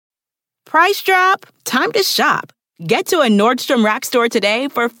Price drop? Time to shop. Get to a Nordstrom Rack store today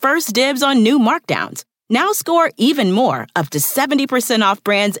for first dibs on new markdowns. Now score even more, up to 70% off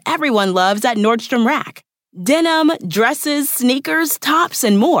brands everyone loves at Nordstrom Rack. Denim, dresses, sneakers, tops,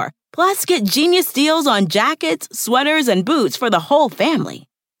 and more. Plus, get genius deals on jackets, sweaters, and boots for the whole family.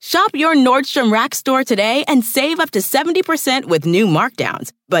 Shop your Nordstrom Rack store today and save up to 70% with new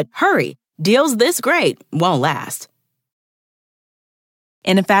markdowns. But hurry, deals this great won't last.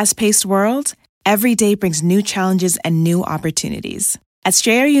 In a fast-paced world, every day brings new challenges and new opportunities. At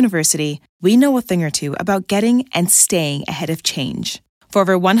Strayer University, we know a thing or two about getting and staying ahead of change. For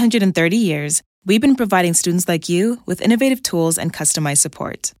over 130 years, we've been providing students like you with innovative tools and customized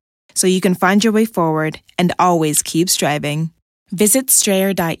support, so you can find your way forward and always keep striving. Visit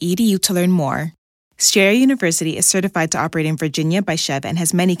strayer.edu to learn more. Strayer University is certified to operate in Virginia by Chev and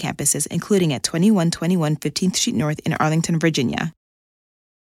has many campuses, including at 2121 15th Street North in Arlington, Virginia.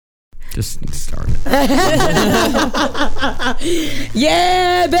 Just start it.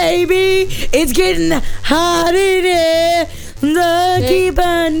 Yeah, baby, it's getting hot in here. Keep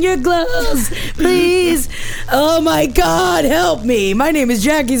on your gloves, please. Oh my God, help me. My name is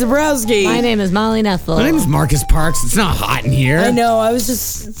Jackie Zabrowski. My name is Molly Neffel. My name is Marcus Parks. It's not hot in here. I know, I was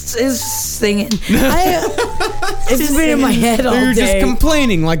just singing. It's been in my head all day. You're just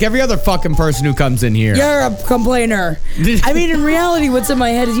complaining like every other fucking person who comes in here. You're a complainer. I mean, in reality, what's in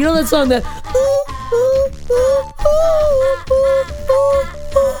my head is, you know that song that...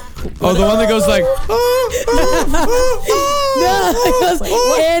 Oh, the one that goes like... No, it goes,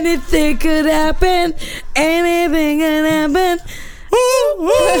 anything could happen. Anything can happen.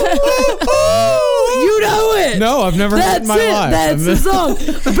 You know it. No, I've never heard it in my life. That's the song.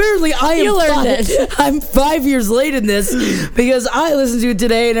 Apparently, I'm 5 years late in this because I listened to it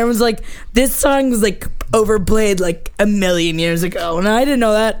today and everyone's like, this song was like overplayed like a million years ago. And I didn't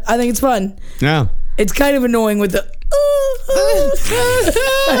know that. I think it's fun. Yeah. It's kind of annoying with the...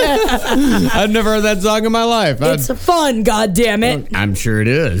 I've never heard that song in my life. It's fun, goddammit. I'm sure it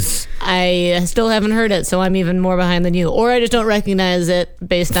is. I still haven't heard it, so I'm even more behind than you. Or I just don't recognize it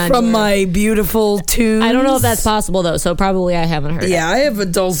based on From my beautiful tunes. I don't know if that's possible, though, so probably I haven't heard it. Yeah, I have a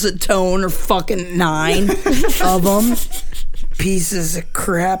dulcet tone or fucking 9 of them. Pieces of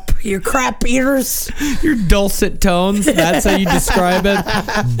crap. You're crap eaters. Your dulcet tones. That's how you describe it.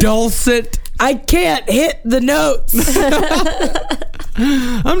 Dulcet. I can't hit the notes.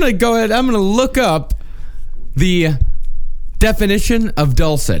 I'm going to go ahead. I'm going to look up the definition of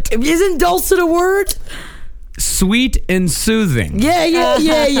dulcet. Isn't dulcet a word? Sweet and soothing.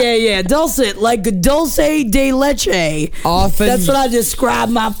 Yeah. Dulcet, like a dulce de leche. Often. That's what I describe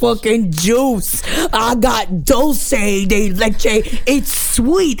my fucking juice. I got dulce de leche. It's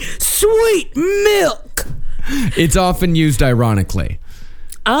sweet milk. It's often used ironically.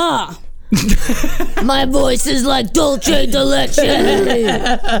 Ah. My voice is like Dolce de Leche.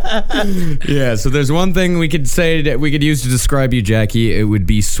 Yeah, so there's one thing we could say that we could use to describe you, Jackie. It would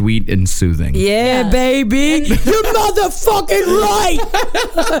be sweet and soothing. Yeah, baby. You're motherfucking right.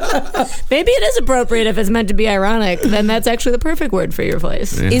 Maybe it is appropriate if it's meant to be ironic. Then that's actually the perfect word for your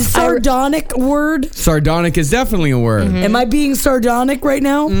voice. Yeah. Is sardonic a word? Sardonic is definitely a word. Mm-hmm. Am I being sardonic right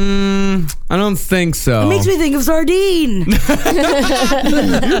now? I don't think so. It makes me think of sardine.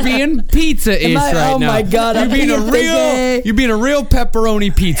 You're being pizza-ish right now. Oh my God! You're being a real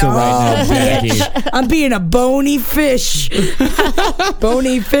pepperoni pizza right now, Jackie. I'm being a bony fish.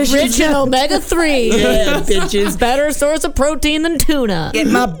 Bony fish. Rich in omega-3. Yeah, bitches. Better source of protein than tuna. Get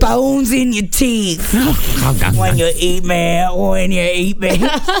my bones in your teeth when you eat me.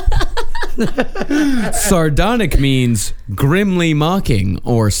 Sardonic means grimly mocking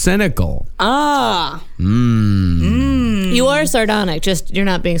or cynical. Ah. You are sardonic, just you're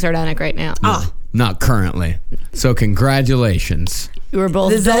not being sardonic right now. Not currently. So congratulations. You were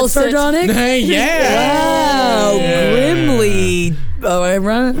both Is that sardonic? Hey, yeah. Wow, grimly. Oh,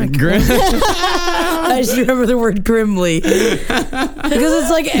 ironic. I just remember the word grimly. Because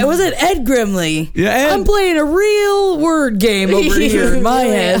it's like, was it Ed Grimley? Yeah, Ed. I'm playing a real word game over here in my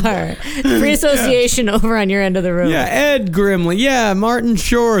head. Free association over on your end of the room. Yeah, Ed Grimley. Yeah, Martin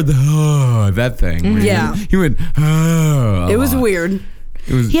Shore. That thing. Yeah. He went, It was weird.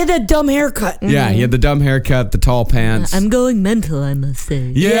 He had that dumb haircut. Yeah, he had the dumb haircut, the tall pants. I'm going mental, I must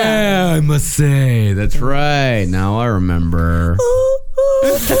say. Yeah, I must say. That's right. Now I remember.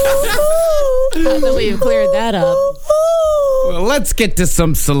 Now that we've cleared that up. Well, let's get to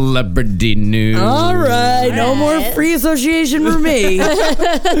some celebrity news. All right. No more free association for me.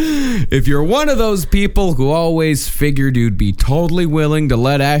 If you're one of those people who always figured you'd be totally willing to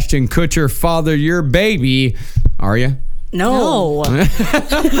let Ashton Kutcher father your baby, are you? No. Well,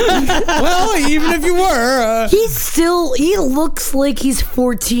 even if you were. He looks like he's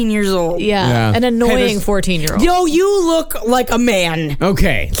 14 years old. Yeah. An annoying 14-year-old. Yo, you look like a man.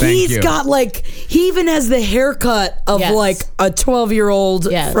 Okay, thank you. He's got he even has the haircut of like a 12-year-old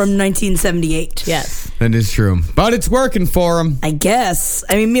from 1978. Yes. That is true. But it's working for him. I guess.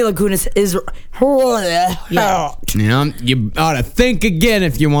 I mean, Mila Kunis is hot. You know, you ought to think again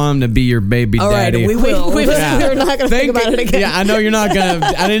if you want him to be your baby All right, daddy. we will. We're not going to think about it again. Yeah, I know you're not going to.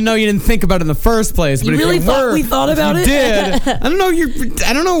 I didn't know you didn't think about it in the first place. But You if really you thought were, we thought about if it? you did.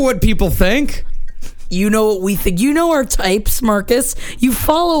 I don't know what people think. You know what we think. You know our types, Marcus. You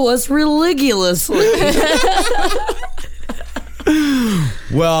follow us religiously.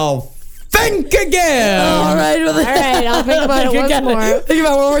 Well, think again. All right. All right, I'll think about it once more. Think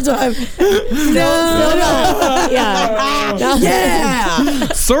about it one more time. No. Yeah.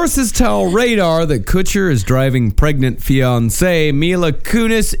 Sources tell Radar that Kutcher is driving pregnant fiancée Mila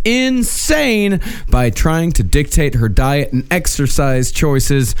Kunis insane by trying to dictate her diet and exercise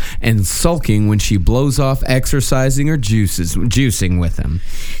choices and sulking when she blows off exercising or juicing with him.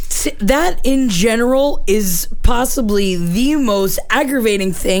 That in general is possibly the most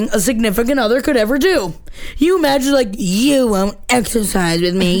aggravating thing a significant other could ever do. You imagine you won't exercise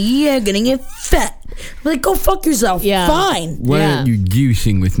with me, you're gonna get fat. Go fuck yourself. Yeah. Fine. Why aren't you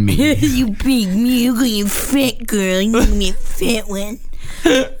juicing with me? You big you fat girl, you gonna be a fat one.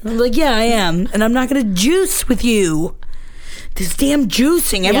 I'm yeah, I am, and I'm not gonna juice with you. This damn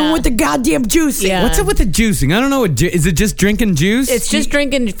juicing. Everyone with the goddamn juicing. Yeah. What's up with the juicing? I don't know. Is it just drinking juice? It's just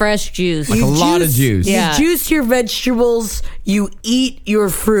drinking fresh juice. Like a lot of juice. Yeah. You juice your vegetables. You eat your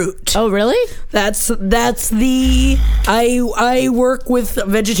fruit. Oh, really? That's the. I work with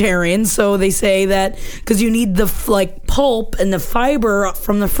vegetarians, so they say that because you need the pulp and the fiber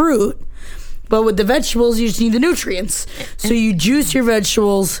from the fruit, but with the vegetables you just need the nutrients. So you juice your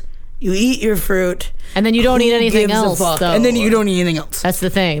vegetables. You eat your fruit. And then you don't eat anything else, though. And then you don't eat anything else. That's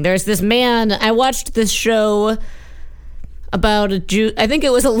the thing. There's this man. I watched this show about a juice. I think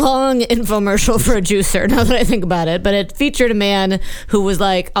it was a long infomercial for a juicer, now that I think about it. But it featured a man who was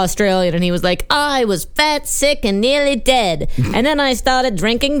Australian, and he was I was fat, sick, and nearly dead. And then I started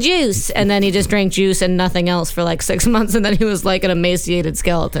drinking juice. And then he just drank juice and nothing else for 6 months. And then he was an emaciated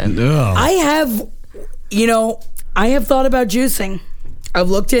skeleton. Ugh. I have thought about juicing. I've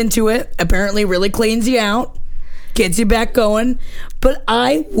looked into it. Apparently really cleans you out. Gets you back going. But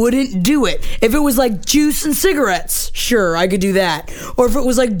I wouldn't do it. If it was juice and cigarettes, sure, I could do that. Or if it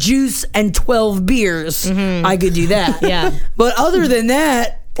was juice and 12 beers, I could do that. Yeah. But other than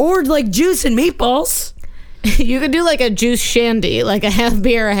that, or juice and meatballs. You could do a juice shandy, a half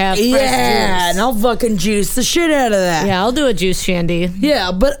beer, a half fresh juice. And I'll fucking juice the shit out of that. Yeah, I'll do a juice shandy.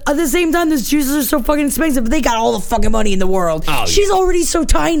 Yeah, but at the same time, those juices are so fucking expensive. But they got all the fucking money in the world. Oh, She's already so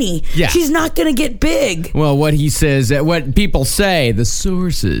tiny. Yeah. She's not gonna get big. Well, what he says, what people say, the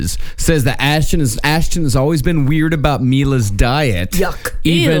sources, says that Ashton has always been weird about Mila's diet. Yuck.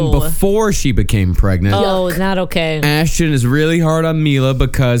 Even Ew. before she became pregnant. Oh, not okay. Ashton is really hard on Mila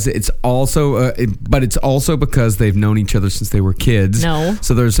because it's also because they've known each other since they were kids. No.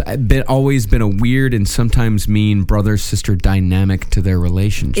 So there's always been a weird and sometimes mean brother-sister dynamic to their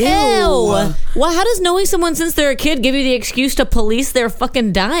relationship. Ew. Well, how does knowing someone since they're a kid give you the excuse to police their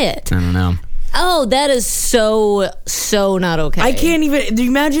fucking diet? I don't know. Oh, that is so not okay. I can't even. Do you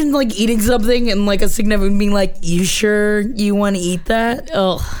imagine eating something and a significant being you sure you want to eat that?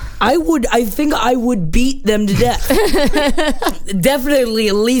 Ugh. I think I would beat them to death. Definitely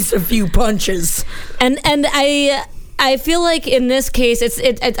at least a few punches. And I feel like in this case,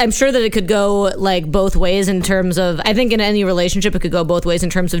 I'm sure that it could go both ways in terms of. I think in any relationship, it could go both ways in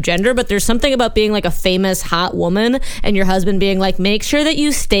terms of gender. But there's something about being a famous hot woman and your husband being make sure that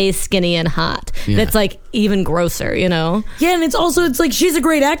you stay skinny and hot. Yeah. That's even grosser, you know. Yeah, and it's she's a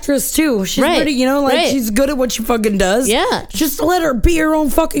great actress too. She's Right. pretty, Right. she's good at what she fucking does. Yeah. Just let her be her own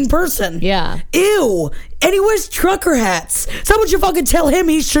fucking person. Yeah. Ew. And he wears trucker hats. Someone should fucking tell him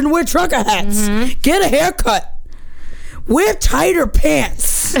he shouldn't wear trucker hats. Get a haircut. Wear tighter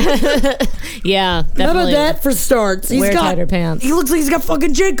pants. Yeah, definitely. How about that for starts? Wear tighter pants. He looks like he's got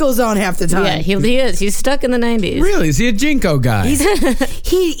fucking Jinkos on half the time. Yeah, he is. He's stuck in the 90s. Really? Is he a Jinko guy?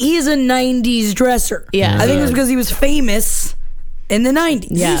 He is a 90s dresser. Yeah. I think it was because he was famous in the 90s.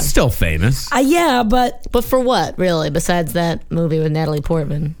 Yeah. He's still famous. Yeah, but But for what, really, besides that movie with Natalie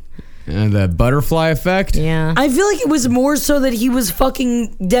Portman? The butterfly effect? Yeah. I feel like it was more so that he was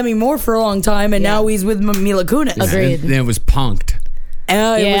fucking Demi Moore for a long time, and now he's with Mila Kunis. Agreed. It was punked.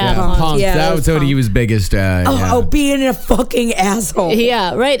 Yeah, Punk. Yeah, that was what he was biggest at. being a fucking asshole.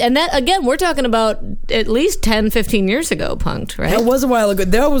 Yeah, right. And that, again, we're talking about at least 10, 15 years ago, Punked, right? That was a while ago.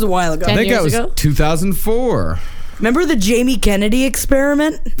 I think that was 2004. Remember the Jamie Kennedy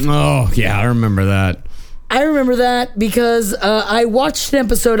experiment? Oh, yeah, I remember that. I remember that because I watched an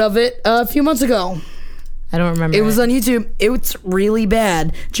episode of it a few months ago. I don't remember. It was on YouTube. It's really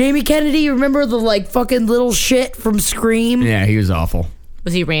bad. Jamie Kennedy, you remember the fucking little shit from Scream? Yeah, he was awful.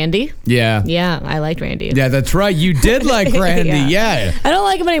 Was he Randy? Yeah. Yeah, I liked Randy. Yeah, that's right. You did like Randy. Yeah. I don't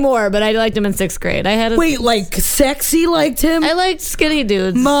like him anymore, but I liked him in 6th grade. Sexy liked him? I liked skinny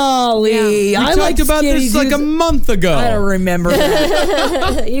dudes. Molly. Yeah. I talked about this like a month ago. I don't remember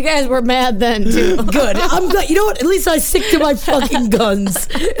that. You guys were mad then, too. Good. I'm glad. You know what? At least I stick to my fucking guns.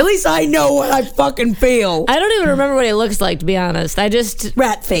 At least I know what I fucking feel. I don't even remember what he looks like, to be honest. I just...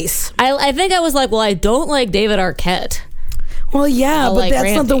 Rat face. I think I was like, well, I don't like David Arquette. Well, yeah, but like that's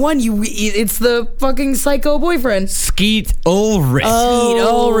Randy. not the one. It's the fucking psycho boyfriend. Skeet Ulrich. Skeet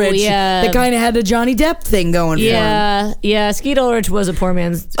Ulrich. Yeah. That kind of had a Johnny Depp thing going for him. Yeah. Skeet Ulrich was a poor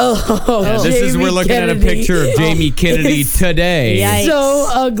man's... We're looking at a picture of Jamie Kennedy today. Yikes. So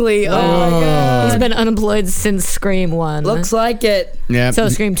ugly. Oh, my God. He's been unemployed since Scream 1. Looks like it. Yeah. So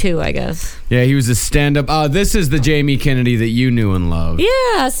Scream 2, I guess. Yeah, he was a stand-up. Oh, this is the Jamie Kennedy that you knew and loved.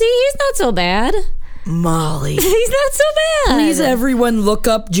 Yeah, see, he's not so bad. Molly. He's not so bad. Please, everyone, look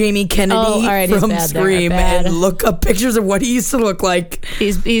up Jamie Kennedy from Scream and look up pictures of what he used to look like.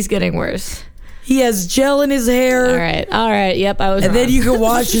 He's getting worse. He has gel in his hair. All right. Yep, I was. And wrong. then you can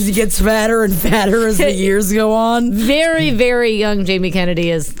watch as he gets fatter and fatter as the years go on. Very, very young Jamie Kennedy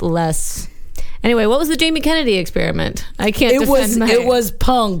is less. Anyway, what was the Jamie Kennedy experiment? I can't. It was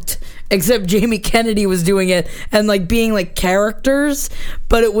Punked, except Jamie Kennedy was doing it and being characters,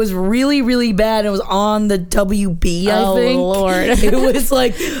 but it was really, really bad. It was on the WB, I think. Oh Lord! It was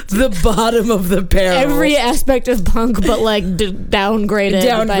the bottom of the barrel. Every aspect of Punk, but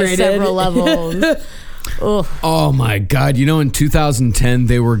downgraded by several levels. Oh my God. In 2010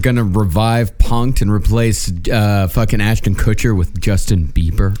 they were gonna revive Punked and replace fucking Ashton Kutcher with Justin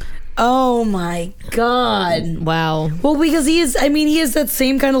Bieber. Oh my God. Wow. Well, because he is that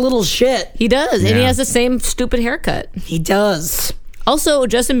same kind of little shit. He does. Yeah. And he has the same stupid haircut. He does. Also,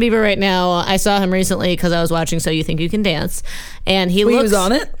 Justin Bieber right now, I saw him recently because I was watching So You Think You Can Dance. And he was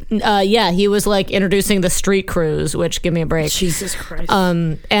on it? Yeah, he was introducing the street cruise, which, give me a break. Jesus Christ.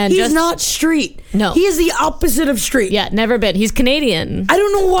 And he's not street. No. He is the opposite of street. Yeah, never been. He's Canadian. I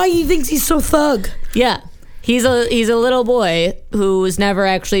don't know why he thinks he's so thug. Yeah. He's a little boy who's never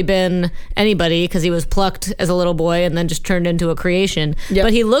actually been anybody because he was plucked as a little boy and then just turned into a creation. Yep.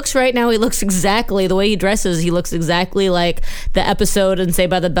 But he looks exactly, the way he dresses, he looks exactly like the episode in Saved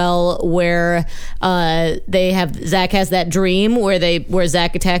by the Bell where Zach has that dream where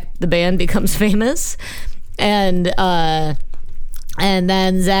Zach Attack the band becomes famous. And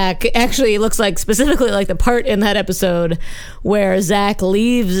then Zach actually looks specifically like the part in that episode where Zach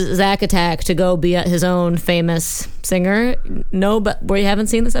leaves Zach Attack to go be his own famous singer. No, but you haven't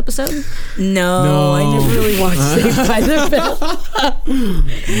seen this episode? No. I never really watched Saved by the Bell.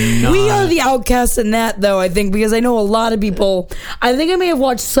 We are the outcasts in that, though, I think, because I know a lot of people. I think I may have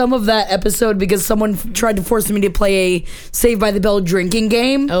watched some of that episode because someone tried to force me to play a Saved by the Bell drinking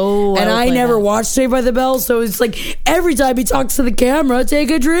game. Oh, and I never watched Saved by the Bell, so it's every time he talks to the camera, take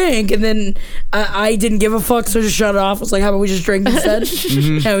a drink. And then I didn't give a fuck, so I just shut it off. I was like, how about we just drink instead?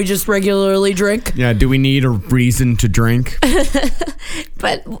 How we just regularly drink? Yeah, do we need a reason to drink?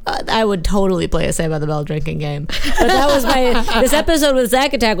 But I would totally play a Saved by the Bell drinking game. But that was this episode with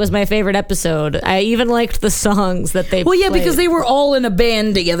Zach Attack was my favorite episode. I even liked the songs that they played. Because they were all in a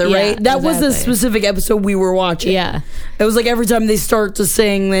band together, right? That was the specific episode we were watching. Yeah. It was every time they start to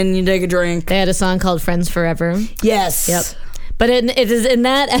sing, then you take a drink. They had a song called Friends Forever. Yes. Yep. But it is in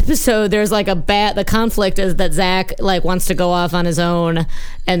that episode. There's the conflict is that Zach wants to go off on his own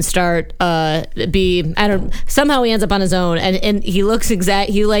and start somehow he ends up on his own and he looks is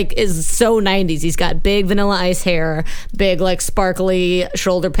so 90s. He's got big Vanilla Ice hair, big sparkly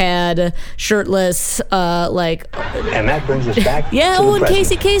shoulder pad, shirtless, And that brings us back. Yeah. to the And present.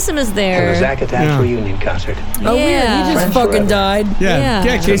 Casey Kasem is there. And the Zach Attack reunion concert. Oh, weird. Yeah. He just Friends fucking forever. died. Yeah,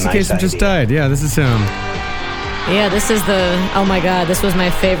 Casey Nice Kasem just idea. died. Yeah, this is him. Yeah, this is oh my God, this was my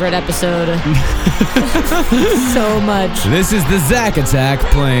favorite episode. So much. This is the Zach Attack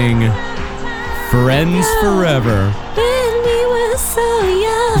playing Friends Forever. When we were so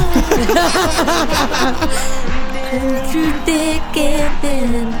young. Through thick and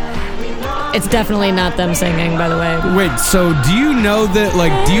thin. It's definitely not them singing, by the way. Wait, so do you know that?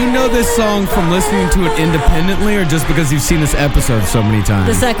 Like, do you know this song from listening to it independently, or just because you've seen this episode so many times?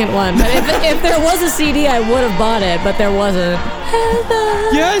 The second one. But if there was a CD, I would have bought it, but there wasn't.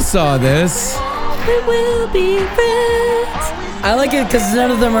 Yeah, I saw this. We will be friends. I like it because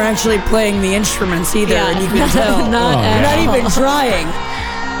none of them are actually playing the instruments either, Yeah. and you can tell. Not They're not even trying.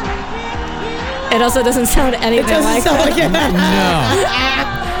 It also doesn't sound anything like that.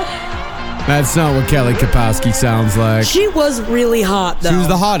 No. That's not what Kelly Kapowski sounds like. She was really hot, though. She was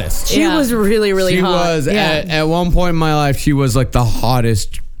the hottest. She was really, really She hot. was. At one point in my life, she was like the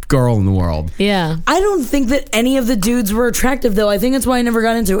hottest girl in the world. Yeah. I don't think that any of the dudes were attractive, though. I think that's why I never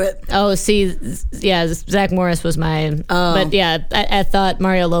got into it. Oh, see, yeah, Zach Morris was mine. But yeah, I thought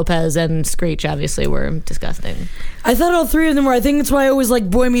Mario Lopez and Screech obviously were disgusting. I thought all three of them were. I think that's why I always like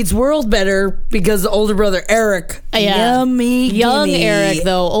Boy Meets World better, because the older brother Eric, yummy, young gimme. Eric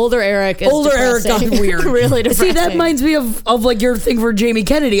though, older Eric is Eric got depressing. weird. Really depressing. See, that reminds me of like your thing for Jamie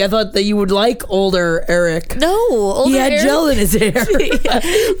Kennedy. I thought that you would like older Eric. No, older He had Eric. gel in his hair.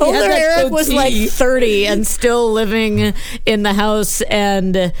 Older that Eric was like goatee. 30 and still living in the house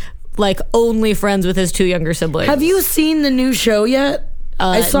and like only friends with his two younger siblings. Have you seen the new show yet?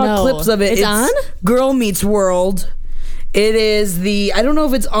 I saw no. clips of it. It's on? Girl Meets World. It is I don't know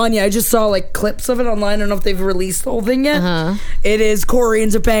if it's on yet. I just saw like clips of it online. I don't know if they've released the whole thing yet. It is Corey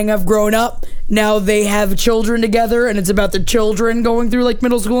and Topanga have grown up. Now they have children together, and it's about the children going through like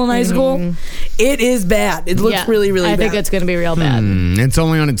middle school and high school. It is bad. It looks really, really bad. I think it's going to be real bad. It's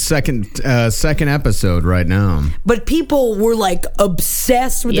only on its second episode right now. But people were like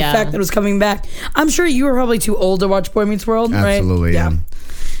obsessed with the fact that it was coming back. I'm sure you were probably too old to watch Boy Meets World, right? Absolutely, yeah.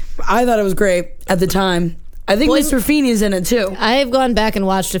 I thought it was great at the time. I think Mr. Feeney's in it too. I've gone back and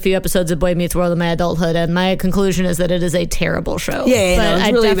watched a few episodes of Boy Meets World in my adulthood, and my conclusion is that it is a terrible show. Yeah, but it's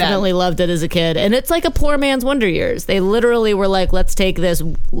I really definitely loved it as a kid. And it's like a poor man's Wonder Years. They literally were like, let's take this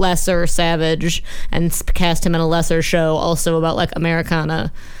lesser Savage and cast him in a lesser show also about like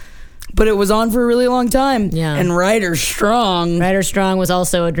Americana. But it was on for a really long time. Yeah. And Ryder Strong. Ryder Strong was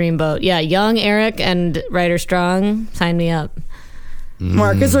also a dreamboat. Yeah, young Eric and Ryder Strong, sign me up.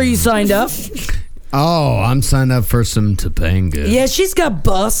 Marcus, are you signed up? Oh, I'm signed up for some Topanga. Yeah, she's got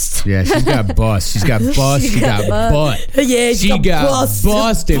bust. Yeah, she's got bust. She's got bust. She got butt. Yeah, She got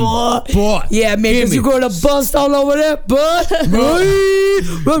bust and butt. Yeah, man, because you're going to bust all over that butt.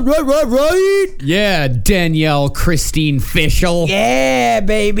 Right. Yeah, Danielle Christine Fischel. Yeah,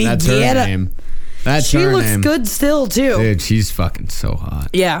 baby. That's her name. That's She her looks name. good still, too. Dude, she's fucking so hot.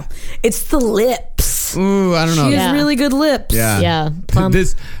 Yeah. It's the lips. Ooh, I don't know. She has really good lips. Yeah. Yeah, plump.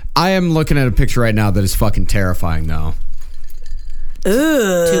 I am looking at a picture right now that is fucking terrifying, though.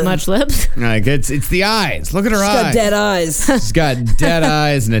 Ugh. Too much lips? Like it's the eyes. Look at her She's eyes. got dead eyes. She's got dead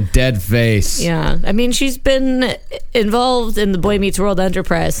eyes and a dead face. Yeah. I mean, she's been involved in the Boy Meets World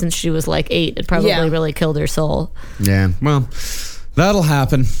enterprise since she was like 8. It probably really killed her soul. Yeah. Well, that'll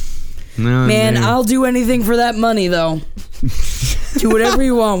happen. No, Man, I'll do anything for that money, though. Do whatever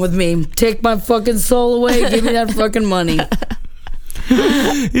you want with me. Take my fucking soul away. Give me that fucking money.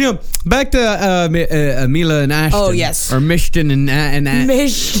 You know, back to Mila and Ashton. Oh, yes. Or Mishton and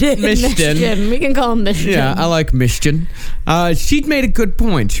Mishton. We can call him Mishton. Yeah, I like Mishton. She made a good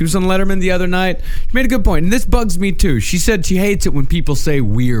point. She was on Letterman the other night. She made a good point, and this bugs me too. She said she hates it when people say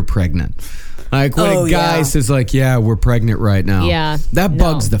we're pregnant. Like when a guy says like, yeah, we're pregnant right now. Yeah. That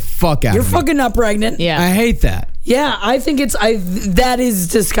bugs the fuck out You're of me. fucking not pregnant. Yeah. I hate that. Yeah, I think that is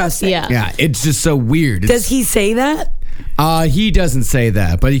disgusting. Yeah. Yeah, it's just so weird. Does he say that? He doesn't say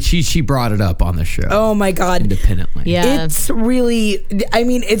that, but she brought it up on the show. Oh my God. Independently. Yeah. It's really, I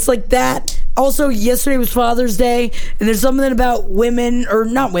mean, it's like that. Also, yesterday was Father's Day, and there's something about women, or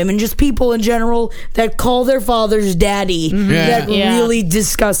not women, just people in general, that call their fathers daddy. That really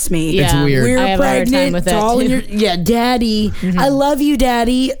disgusts me. It's weird. We're I have a hard pregnant. time with that, it's all in too. your, daddy. I love you,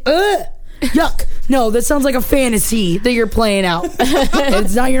 daddy. Ugh. Yuck. No, that sounds like a fantasy that you're playing out.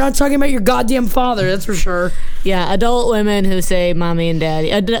 It's not. You're not talking about your goddamn father, that's for sure. Yeah, adult women who say mommy and daddy.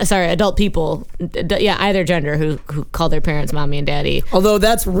 Adult people. Either gender who call their parents mommy and daddy. Although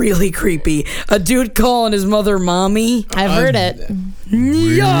that's really creepy. A dude calling his mother mommy. I've heard it.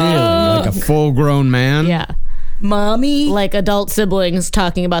 Really? Like a full-grown man? Yeah. Mommy? Like adult siblings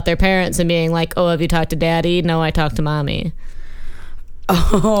talking about their parents and being like, oh, have you talked to daddy? No, I talked to mommy.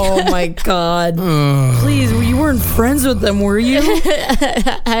 Oh my God. Please, you weren't friends with them, were you?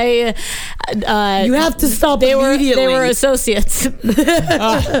 You have to stop immediately. They were associates.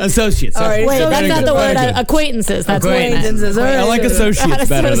 Associates. All right, Wait, so that's not the word. Okay. Acquaintances. That's what I meant. Acquaintances. All right. I like associates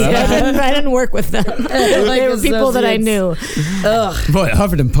better, though. I didn't work with them. They were people that I knew. Boy,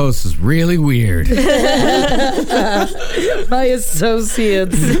 Huffington Post is really weird. My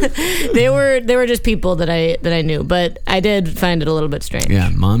associates. They were just people that I knew, but I did find it a little bit strange. Yeah,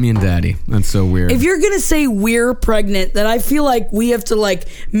 mommy and daddy. That's so weird. If you're gonna say we're pregnant, then I feel like we have to like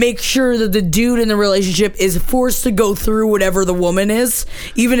make sure that the dude in the relationship is forced to go through whatever the woman is,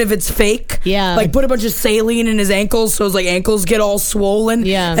 even if it's fake. Yeah. Like put a bunch of saline in his ankles so his like ankles get all swollen.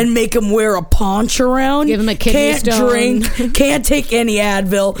 Yeah. And make him wear a paunch around. Give him a kidney Can't stone. drink. Can't take any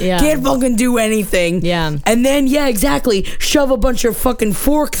Advil. Yeah. Can't fucking do anything. Yeah. And then exactly. Shove a bunch of fucking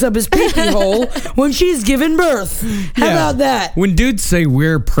forks up his pee-pee hole when she's giving birth. How about that? When dudes say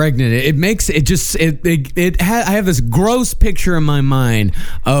we're pregnant, it makes it just I have this gross picture in my mind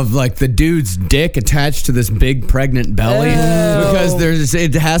of like the dude's dick attached to this big pregnant belly because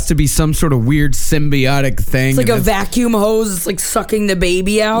it has to be some sort of weird symbiotic thing. It's like a vacuum hose. It's like sucking the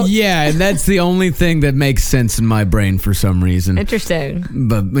baby out. Yeah, and that's the only thing that makes sense in my brain for some reason. Interesting.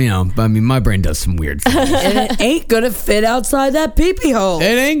 But I mean, my brain does some weird things. And it ain't gonna fit outside that pee-pee hole. It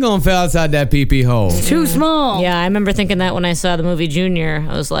ain't gonna fit outside that pee-pee hole. Too small. Yeah, I remember thinking that when I saw the movie Junior.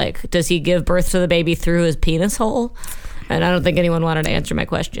 I was like, does he give birth to the baby through his penis hole? And I don't think anyone wanted to answer my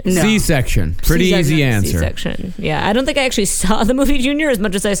question. No. C-section. Pretty easy answer. C-section. Yeah, I don't think I actually saw the movie Junior as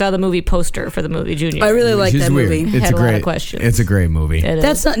much as I saw the movie poster for the movie Junior. I really like Which is that weird. movie. Had a lot of questions. It's a great movie. It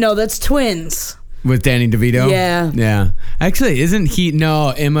is. That's twins. With Danny DeVito? Yeah. Yeah. Actually, isn't he... No,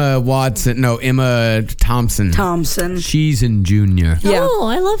 Emma Thompson. She's in Junior. Yeah. Oh,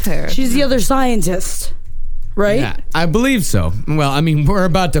 I love her. She's the other scientist. Right? Yeah, I believe so. Well, I mean, we're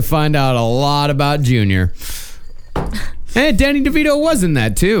about to find out a lot about Junior. Hey, Danny DeVito was in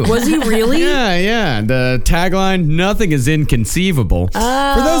that, too. Was he really? Yeah. The tagline, nothing is inconceivable.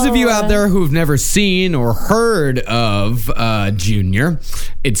 For those of you out there who've never seen or heard of Junior,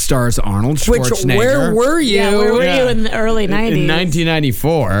 it stars Arnold Schwarzenegger. Where were you? Yeah, where were you in the early 90s? In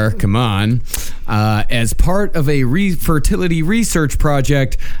 1994, come on. As part of a fertility research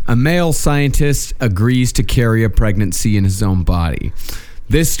project, a male scientist agrees to carry a pregnancy in his own body.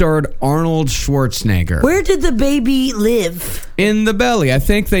 This starred Arnold Schwarzenegger. Where did the baby live? In the belly. I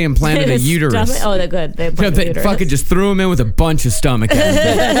think they implanted a uterus. Oh, they're good. They fucking just threw him in with a bunch of stomach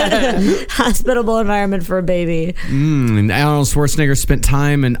acid. Hospitable environment for a baby. And Arnold Schwarzenegger spent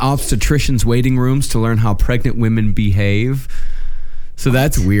time in obstetricians' waiting rooms to learn how pregnant women behave. So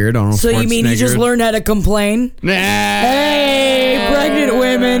that's weird. Arnold So Schwarzenegger. you mean he just learned how to complain? Hey, pregnant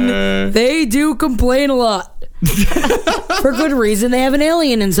women, they do complain a lot. For good reason. They have an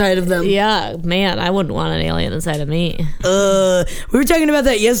alien inside of them. Yeah, man, I wouldn't want an alien inside of me. We were talking about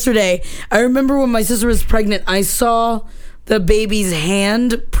that yesterday. I remember when my sister was pregnant, I saw the baby's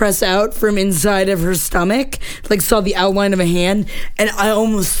hand press out from inside of her stomach, like saw the outline of a hand, and I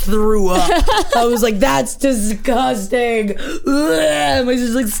almost threw up. I was like, that's disgusting. Ugh. My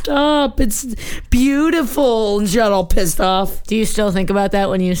sister's like, stop, it's beautiful. And she got all pissed off. Do you still think about that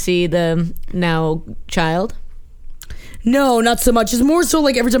when you see the now child? No, not so much. It's more so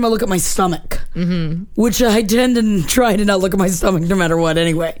like every time I look at my stomach, which I tend to try to not look at my stomach no matter what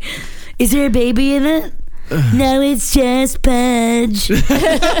anyway. Is there a baby in it? No, it's just Pudge. What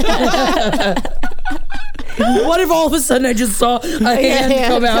if all of a sudden I just saw a hand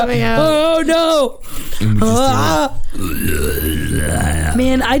come out? Oh no!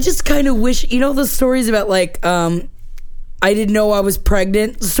 Man, I just kind of wish, you know, the stories about like I didn't know I was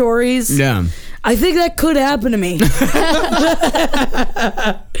pregnant stories. Yeah. I think that could happen to me. With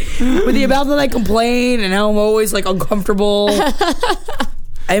the amount that I complain and how I'm always like uncomfortable.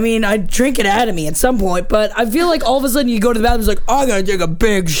 I mean, I'd drink it out of me at some point, but I feel like all of a sudden you go to the bathroom, it's like, I gotta take a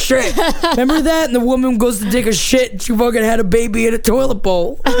big shit. Remember that? And the woman goes to take a shit and she fucking had a baby in a toilet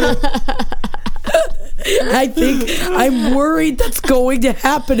bowl. I think I'm worried that's going to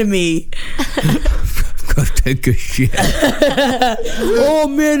happen to me. Go take a shit. Oh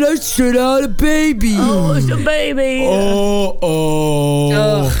man, I shit out a baby. Oh, it's a baby. Oh.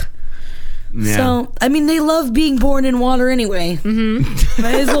 Ugh. Yeah. So, I mean, they love being born in water anyway.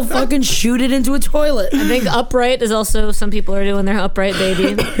 Might as well fucking shoot it into a toilet. I think upright is also, some people are doing their upright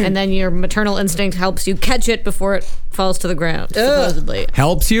baby, and then your maternal instinct helps you catch it before it falls to the ground, supposedly.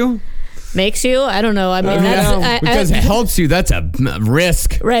 Helps you? Makes you? I don't know. I mean, Because it helps you, that's a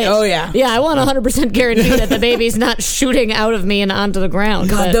risk. Right. Oh, yeah. Yeah, I want 100% guarantee that the baby's not shooting out of me and onto the ground.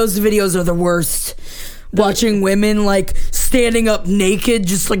 God, but those videos are the worst. Watching women like standing up naked,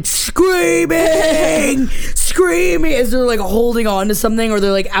 just like screaming screaming as they're like holding on to something, or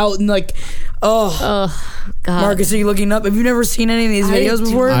they're like out and like, God. Marcus, are you looking up? Have you never seen any of these videos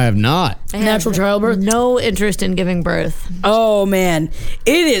before? I have not. Natural childbirth? No interest in giving birth. Oh man,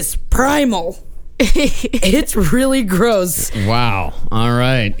 it is primal. It's really gross. Wow. All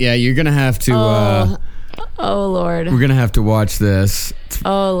right. Yeah, you're gonna have to. Oh Lord. We're gonna have to watch this.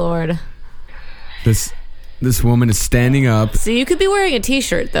 Oh Lord. This woman is standing up. So you could be wearing a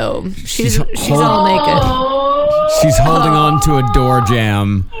t-shirt though. She's all naked. She's holding on to a door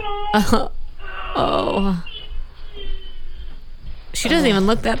jamb. Oh. She doesn't even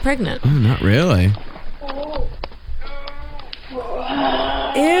look that pregnant. Oh, not really.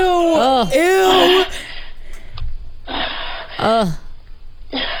 Ew. Oh. Ew.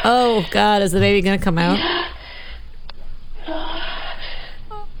 Oh God, is the baby gonna come out?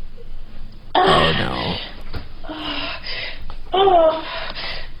 Oh no.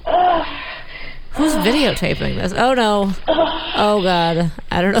 Who's videotaping this? Oh no. Oh God.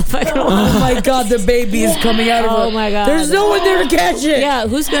 I don't know if I can. Oh my God, the baby is coming out of her. Oh my God. There's no one there to catch it. Yeah,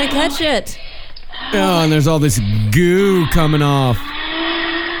 who's gonna catch it? Oh, and there's all this goo coming off.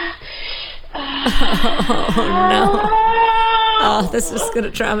 Oh no. Oh, this is gonna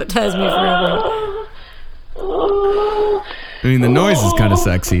traumatize me forever. I mean, the noise is kind of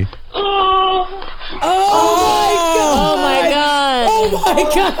sexy. Oh my God. Oh my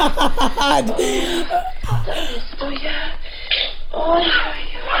God.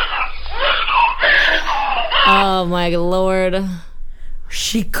 Oh my Lord.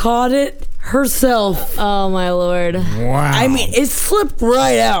 She caught it herself. Oh my Lord. Wow. I mean, it slipped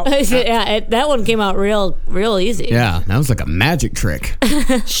right out. Yeah, that one came out real easy. Yeah, that was like a magic trick.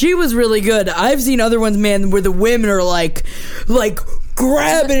 She was really good. I've seen other ones, man, where the women are like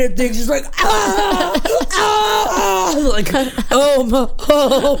grabbing at things, just like like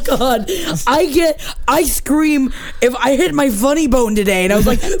oh God. I scream if I hit my funny bone today, and I was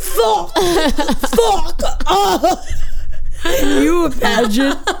like, fuck. You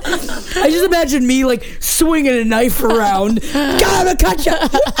imagine? I just imagine me like swinging a knife around. Gotta cut ya!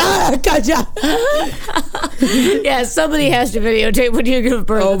 Cut ya! Yeah, somebody has to videotape when you give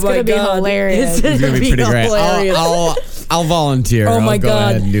birth. Oh it's my gonna be God. hilarious. It's gonna be pretty great. hilarious. I'll volunteer. Oh my I'll go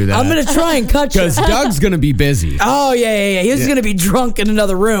God! ahead and do that. I'm gonna try and cut you. Because Doug's gonna be busy. Oh yeah. He's gonna be drunk in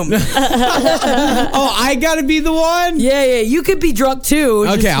another room. Oh, I gotta be the one? Yeah. You could be drunk too.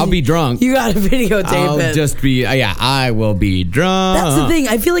 Okay, I'll be drunk. You gotta videotape I'll it. just be, I will be drunk. That's the thing.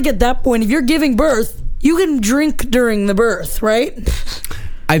 I feel like at that point, if you're giving birth, you can drink during the birth, right?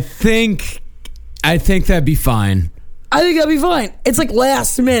 I think that'd be fine. I think that'd be fine. It's like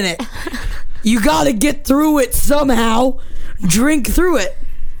last minute. You gotta get through it somehow. Drink through it.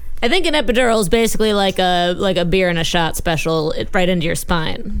 I think an epidural is basically like a beer and a shot special right into your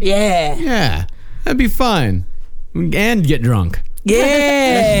spine. Yeah. Yeah, that'd be fine. And get drunk.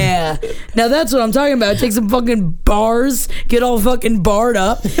 Yeah. Now that's what I'm talking about. Take some fucking bars, get all fucking barred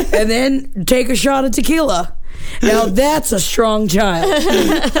up, and then take a shot of tequila. Now that's a strong child. All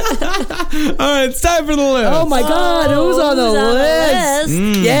right, it's time for the list. Oh my God, who's on the list?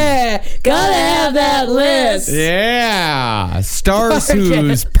 Yeah, gotta have that list. Yeah, stars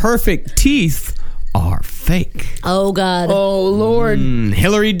whose perfect teeth are fake. Oh God. Oh Lord.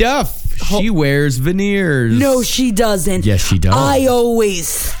 Hillary Duff. She wears veneers. No, she doesn't. Yes, she does. I always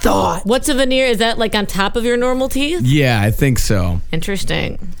thought. What's a veneer? Is that like on top of your normal teeth? Yeah, I think so.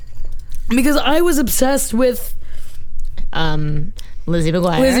 Interesting. Because I was obsessed with Lizzie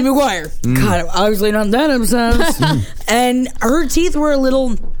McGuire. Lizzie McGuire. God, I was laying on that obsessed. And her teeth were a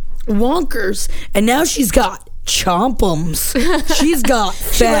little wonkers. And now she's got chompums. She's got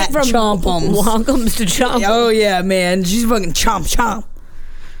fat chompums. Wonkums to chomp. Oh yeah, man. She's fucking chomp.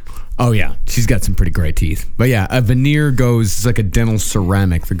 Oh yeah, she's got some pretty great teeth. But yeah, a veneer it's like a dental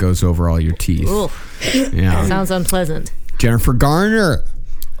ceramic that goes over all your teeth. Ooh. Yeah. Sounds unpleasant. Jennifer Garner.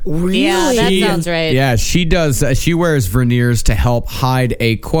 Really? Yeah, that sounds right. Yeah, she does. She wears veneers to help hide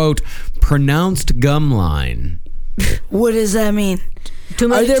a, quote, pronounced gum line. What does that mean? Too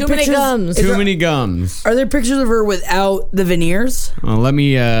many gums. Too many gums. Are there pictures of her without the veneers? Well, let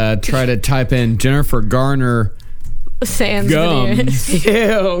me try to type in Jennifer Garner Sans gums. veneers.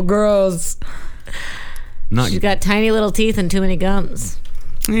 Ew, gross. She's got tiny little teeth and too many gums.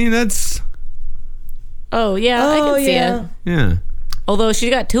 I mean, that's... Oh, yeah, I can see it. Yeah. Although she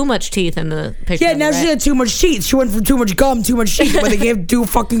got too much teeth in the picture. Yeah, now she had too much teeth. She went from too much gum, too much teeth, but they gave do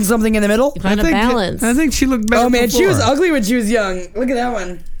fucking something in the middle. Find a balance. I think she looked better. Oh man, she was before. ugly when she was young. Look at that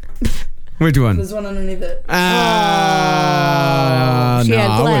one. Which one? This one underneath it. She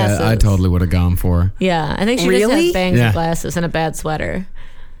had glasses. I totally would have gone for. Yeah, I think she just Really? has bangs Yeah. and glasses and a bad sweater.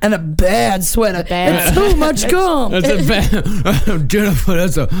 And a bad sweater. It's too much gum. That's a bad, Jennifer.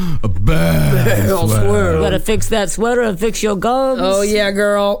 That's a bad sweater. You gotta fix that sweater and fix your gums. Oh yeah,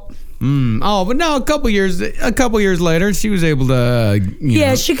 girl. Oh, but no, a couple years later, she was able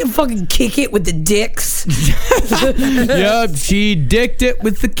to. She can fucking kick it with the dicks. Yup, she dicked it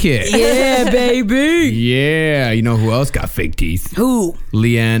with the kick. Yeah, baby. Yeah, you know who else got fake teeth? Who?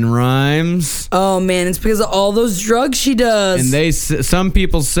 Leanne Rimes. Oh man, it's because of all those drugs she does. And some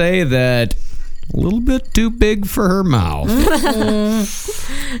people say that a little bit too big for her mouth.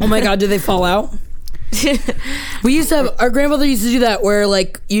 Oh my God, did they fall out? We used to have, our grandmother used to do that where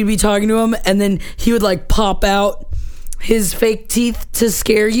like you'd be talking to him and then he would like pop out his fake teeth to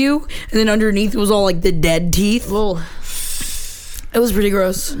scare you, and then underneath it was all like the dead teeth. Whoa. It was pretty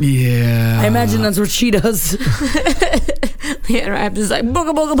gross. Yeah. I imagine that's what she does. Yeah, I'm just like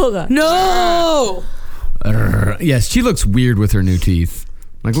booga booga booga. No. Yes, she looks weird with her new teeth.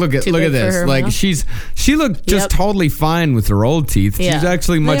 Like look at this. Like mouth. she looked just totally fine with her old teeth. Yeah. She's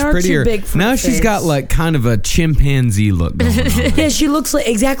actually much are too prettier. big for Now her she's face. got like kind of a chimpanzee look going on. Yeah, she looks like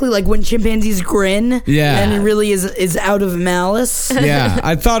exactly like when chimpanzees grin. Yeah. And it really is out of malice. Yeah,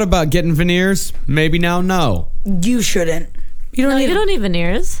 I thought about getting veneers. Maybe now, no. You shouldn't. You don't No, need you don't need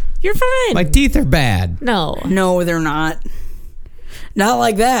veneers. You're fine. My teeth are bad. No. No, they're not. Not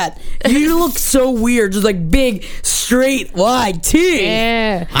like that. You look so weird. Just like big, straight, wide teeth.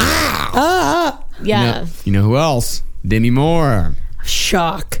 Yeah. Yeah. You know who else? Demi Moore.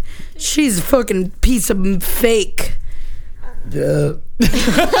 Shock. She's a fucking piece of fake. Oh,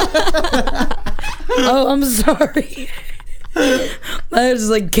 I'm sorry. That just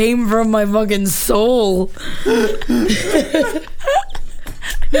like came from my fucking soul.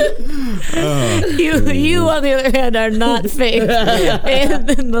 You on the other hand are not fake and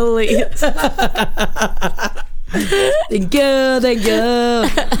in the least. Thank you.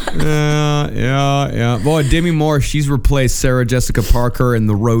 Yeah. Boy, Demi Moore, she's replaced Sarah Jessica Parker in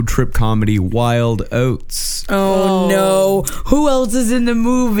the road trip comedy Wild Oats. Oh no. Who else is in the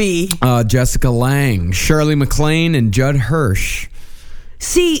movie? Jessica Lange, Shirley MacLaine, and Judd Hirsch.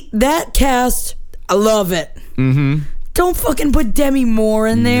 See, that cast, I love it. Mm-hmm. Don't fucking put Demi Moore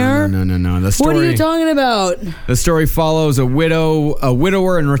in there. No. The story, What are you talking about? The story follows a widower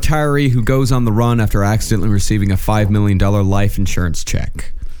and retiree who goes on the run after accidentally receiving a $5 million life insurance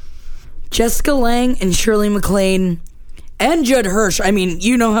check. Jessica Lange and Shirley MacLaine and Judd Hirsch. I mean,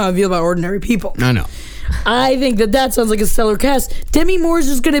 you know how I feel about Ordinary People. I know. I think that sounds like a stellar cast. Demi Moore's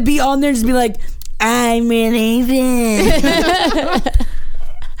just going to be on there and just be like, I'm really bad.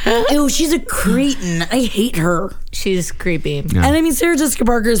 Ew, she's a cretin. I hate her. She's creepy. Yeah. And I mean, Sarah Jessica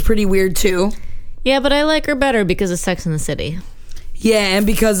Parker is pretty weird too. Yeah, but I like her better because of Sex and the City. Yeah, and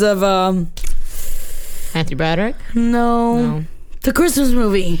because of Matthew Broderick? no, the Christmas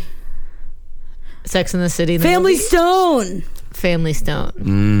movie, Sex and the City. Family Stone. Family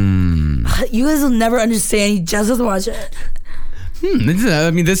Stone. You guys will never understand. You just have to watch it.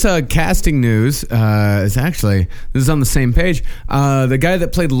 This casting news is actually, this is on the same page. The guy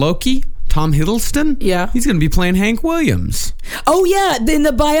that played Loki, Tom Hiddleston, Yeah. he's going to be playing Hank Williams. Oh yeah, in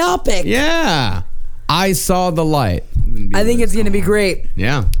the biopic. Yeah. I Saw the Light. I think it's going to be great.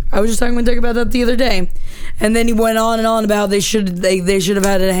 Yeah. I was just talking with Doug about that the other day, and then he went on and on about they should have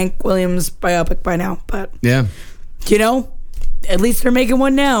had a Hank Williams biopic by now. But Yeah. you know, at least they're making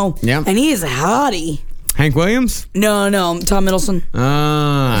one now. Yeah. And he is a hottie. Hank Williams? No, Tom Hiddleston.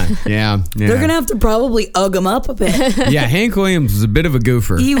 Yeah. They're gonna have to probably ugg him up a bit. Yeah, Hank Williams was a bit of a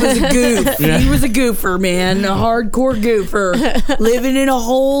goofer. He was a goof. Yeah. He was a goofer, man. A hardcore goofer. Living in a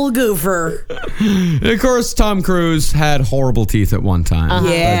hole goofer. And of course, Tom Cruise had horrible teeth at one time.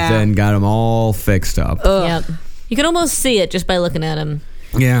 Yeah. But then got them all fixed up. Yep. You can almost see it just by looking at him.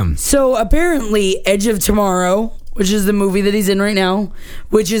 Yeah. So apparently, Edge of Tomorrow, which is the movie that he's in right now,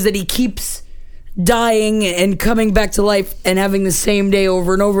 which is that he keeps dying and coming back to life and having the same day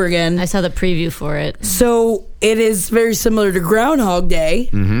over and over again. I saw the preview for it. So it is very similar to Groundhog Day.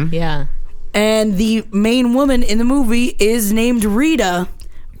 Yeah. And the main woman in the movie is named Rita,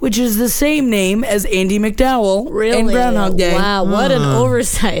 which is the same name as Andie MacDowell in Groundhog Day. Wow, what an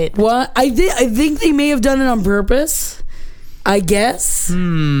oversight. What? I think they may have done it on purpose. I guess.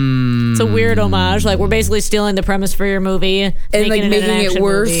 It's a weird homage. Like, we're basically stealing the premise for your movie And like an making it action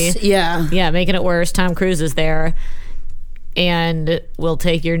worse. movie. Yeah. Yeah, making it worse. Tom Cruise is there. And we'll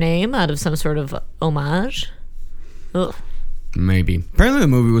take your name out of some sort of homage. Ugh. Maybe. Apparently the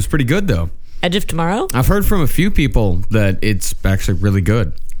movie was pretty good, though. Edge of Tomorrow? I've heard from a few people that it's actually really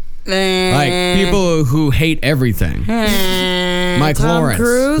good. Like, people who hate everything. Mike Tom Lawrence,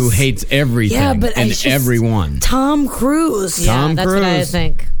 Cruise? who hates everything Yeah, but and everyone. Tom Cruise. Yeah, Tom that's what I Cruise.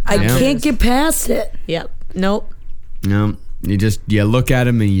 think. I can't get past it. Yep. Nope. No, you look at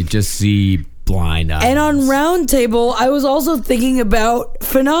him and you just see blind eyes. And on Roundtable, I was also thinking about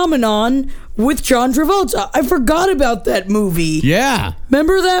Phenomenon with John Travolta. I forgot about that movie. Yeah.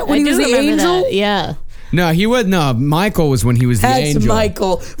 Remember that when he was the angel? That. Yeah. No, he was Michael was when he was the angel. That's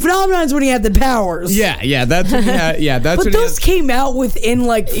Michael. Phenomenon's when he had the powers. Yeah, that's But when those came out within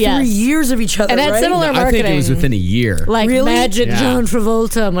like 3 years of each other, and had right? similar marketing. I think it was within a year. Like really? Magic John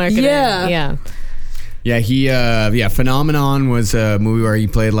Travolta marketing. Yeah. Yeah. Phenomenon was a movie where he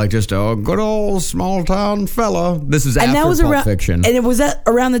played like just a good old small town fella. This is after Pulp Fiction. And it was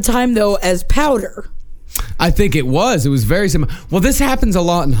around the time though as Powder. I think it was very similar. Well, this happens a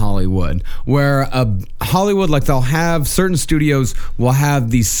lot in Hollywood, where Hollywood, like they'll have certain studios will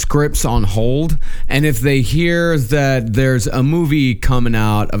have these scripts on hold, and if they hear that there's a movie coming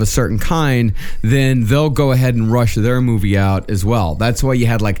out of a certain kind, then they'll go ahead and rush their movie out as well. That's why you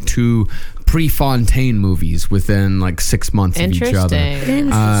had like 2 Prefontaine movies within like 6 months of each other.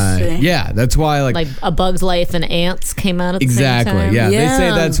 Interesting. Yeah, that's why like A Bug's Life and Ants came out at the same time. Exactly. Yeah, they say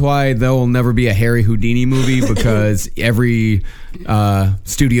that's why there will never be a Harry Houdini movie because every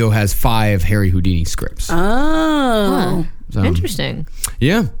studio has 5 Harry Houdini scripts. Oh. So, Interesting.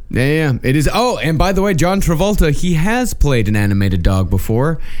 Yeah. It is. Oh, and by the way, John Travolta, he has played an animated dog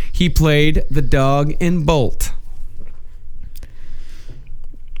before. He played the dog in Bolt.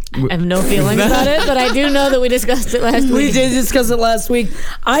 I have no feelings about it, but I do know that we discussed it last week. We did discuss it last week.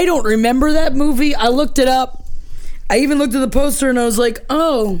 I don't remember that movie. I looked it up. I even looked at the poster and I was like,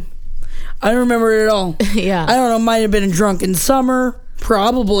 oh, I don't remember it at all. Yeah. I don't know. Might have been a Drunken Summer.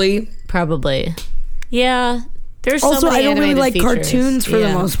 Probably. Yeah. There's also, so many I don't really animated like features. cartoons for the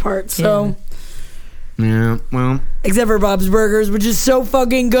most part. So, Yeah, well. except for Bob's Burgers, which is so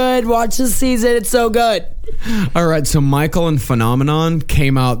fucking good. Watch this season. It's so good. All right, so Michael and Phenomenon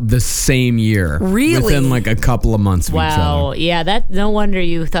came out the same year. Really? Within like a couple of months of each Wow. other. Yeah, no wonder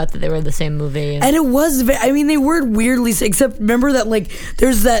you thought that they were the same movie. And it was, I mean, they were weirdly, except remember that, like,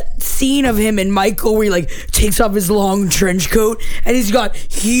 there's that scene of him and Michael where he, like, takes off his long trench coat and he's got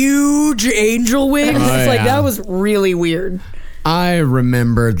huge angel wings. It's like, that was really weird. I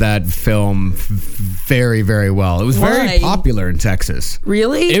remember that film very, very well. It was very popular in Texas.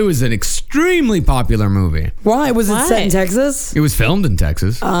 Really? It was an extremely popular movie. Why? Was it set in Texas? It was filmed in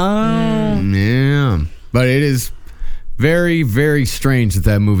Texas. Yeah. But it is very, very strange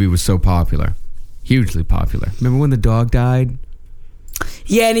that movie was so popular. Hugely popular. Remember when the dog died?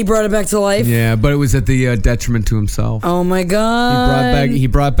 Yeah, and he brought it back to life? Yeah, but it was at the detriment to himself. Oh my God. He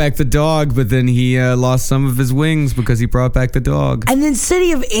brought back the dog, but then he lost some of his wings because he brought back the dog. And then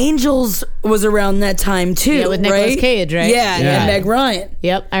City of Angels was around that time too, Yeah, with Nicolas Cage, right? Yeah, and Meg Ryan.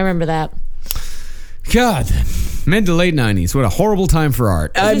 Yep, I remember that. God, mid to late 90s. What a horrible time for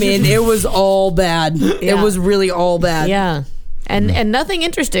art. I mean, it was all bad. It was really all bad. Yeah. And nothing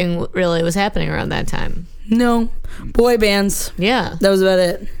interesting really was happening around that time. No. Boy bands. Yeah. That was about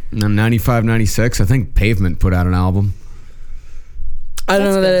it. 95, 96, I think Pavement put out an album. I don't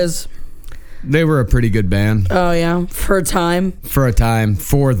know what that is. They were a pretty good band. Oh, yeah. For a time. For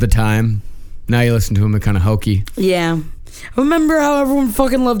the time. Now you listen to them, they're kind of hokey. Yeah. Remember how everyone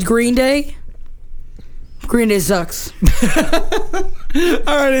fucking loved Green Day? Green Day sucks.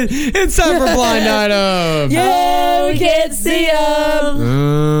 All right, it's time for Blind Item. Yeah, we can't see them.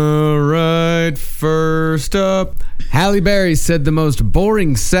 All right, first up, Halle Berry said the most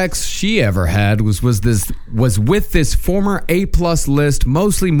boring sex she ever had was with this former A+ list,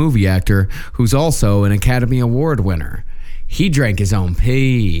 mostly movie actor, who's also an Academy Award winner. He drank his own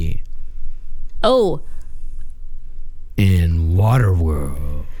pee. Oh. In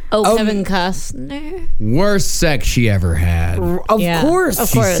Waterworld. Oh, Kevin Costner? Worst sex she ever had. Of course.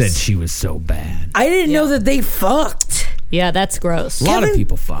 She said she was so bad. I didn't know that they fucked. Yeah, that's gross. A lot of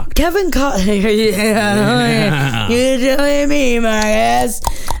people fucked. Kevin Costner. You're telling me, Marcus.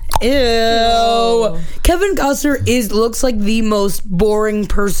 Ew. Kevin Costner looks like the most boring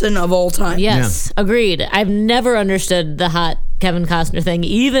person of all time. Yes, agreed. I've never understood the hot Kevin Costner thing,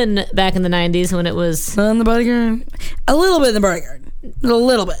 even back in the 90s when it was... On the Bodyguard? A little bit in the Bodyguard. A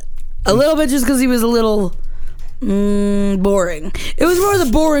little bit. A little bit just because he was a little boring. It was more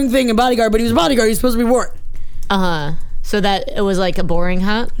the boring thing in Bodyguard, but he was a bodyguard. He was supposed to be boring. Uh-huh. So that it was like a boring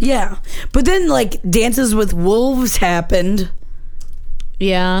hot? Yeah. But then, like, Dances with Wolves happened.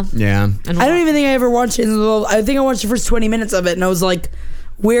 Yeah. Yeah. And I don't even think I ever watched it. I think I watched the first 20 minutes of it, and I was like,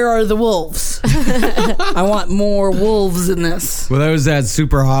 where are the wolves? I want more wolves in this. Well, there was that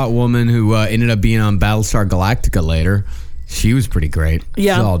super hot woman who ended up being on Battlestar Galactica later. She was pretty great.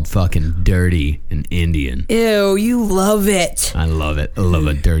 Yeah. She's all fucking dirty and Indian. Ew, you love it. I love it. I love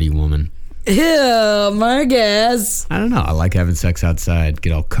a dirty woman. Ew, my guess. I don't know. I like having sex outside.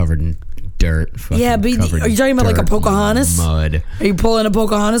 Get all covered in dirt. Yeah, but are you talking about like a Pocahontas? Mud. Are you pulling a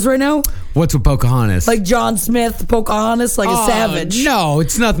Pocahontas right now? What's a Pocahontas? Like John Smith, Pocahontas, like a savage? No,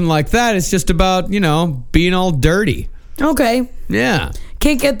 it's nothing like that. It's just about, being all dirty. Okay. Yeah.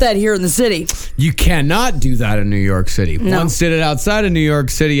 Can't get that here in the city. You cannot do that in New York City. No. Once did it outside of New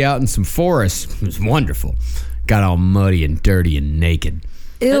York City out in some forest. It was wonderful. Got all muddy and dirty and naked.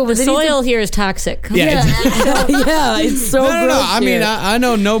 Ew, The soil here is toxic. Yeah, it's so gross. No. I mean, I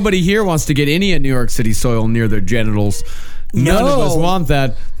know nobody here wants to get any of New York City soil near their genitals. None of us want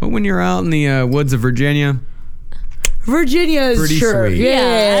that. But when you're out in the woods of Virginia, Virginia is pretty sure. sweet.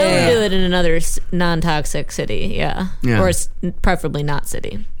 Yeah, I would do it in another non-toxic city. Yeah. Or preferably not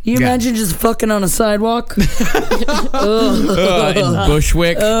city. You imagine just fucking on a sidewalk? in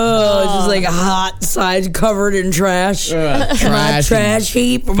Bushwick. It's just like a hot side covered in trash. My trash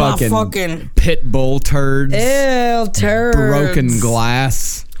heap. My fucking pit bull turds. Ew, turds. Broken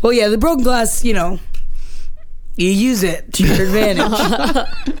glass. Well, yeah, the broken glass, you use it to your advantage.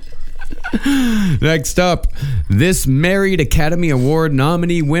 Next up, this Married Academy Award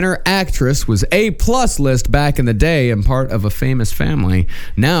nominee winner actress was A+ list back in the day and part of a famous family.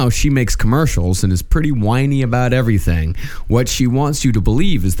 Now she makes commercials and is pretty whiny about everything. What she wants you to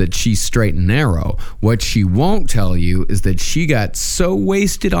believe is that she's straight and narrow. What she won't tell you is that she got so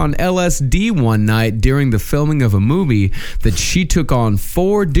wasted on LSD one night during the filming of a movie that she took on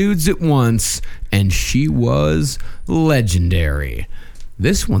 4 dudes at once, and she was legendary.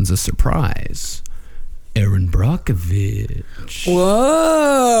 This one's a surprise. Erin Brockovich.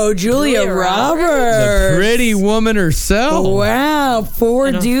 Whoa, Julia Roberts. The pretty woman herself. Wow,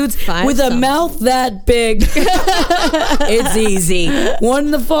 4 dudes with a mouth that big. It's easy. 1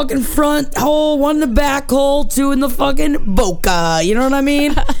 in the fucking front hole, 1 in the back hole, 2 in the fucking boca. You know what I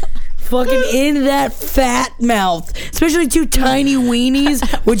mean? Fucking in that fat mouth, especially 2 tiny weenies,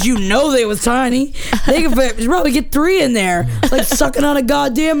 which they was tiny. They could probably get 3 in there, like sucking on a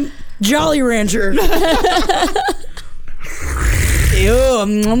goddamn Jolly Rancher. Ew,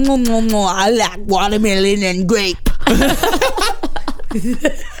 I like watermelon and grape.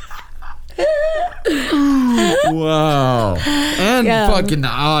 Wow. And fucking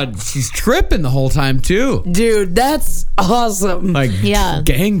odd. She's tripping the whole time, too. Dude, that's awesome. Like,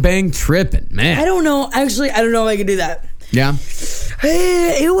 gangbang tripping, man. I don't know. Actually, I don't know if I could do that. Yeah?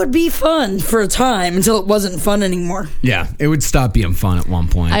 It would be fun for a time until it wasn't fun anymore. Yeah, it would stop being fun at one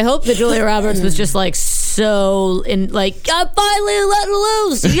point. I hope that Julia Roberts was just like so I finally let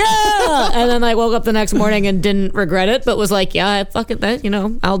loose, yeah. And then woke up the next morning and didn't regret it, but was like, I fucking that,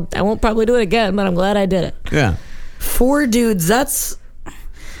 I won't probably do it again, but I'm glad I did it. Yeah. 4 dudes, that's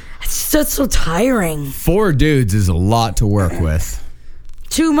so tiring. 4 dudes is a lot to work with.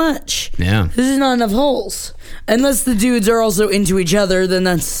 Too much. Yeah. This is not enough holes. Unless the dudes are also into each other, then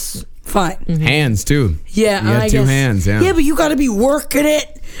that's fine. Mm-hmm. Hands, too. Yeah, you got 2 hands, yeah. Yeah, but you gotta be working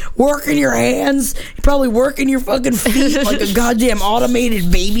it. Working your hands. You're probably working your fucking feet like a goddamn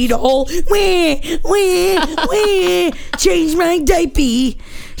automated baby doll. Wah, wah, wah. Change my diaper.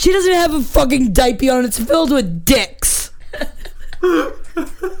 She doesn't have a fucking diaper on. It's filled with dicks.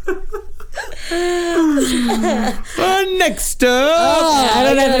 Next up, I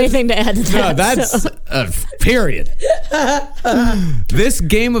don't have anything to add to that. No, that's period. This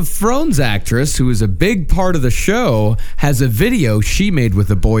Game of Thrones actress, who is a big part of the show, has a video she made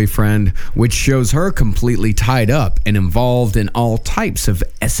with a boyfriend, which shows her completely tied up and involved in all types of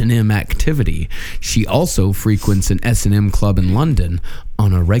S&M activity. She also frequents an S&M club in London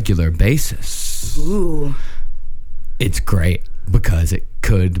on a regular basis. Ooh. It's great because it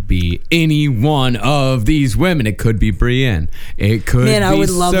could be any one of these women. It could be Brienne. It could be I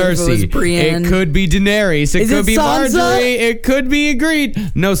would love Cersei. it if it was Brienne. It could be Daenerys. It could be Sansa? Marjorie. It could be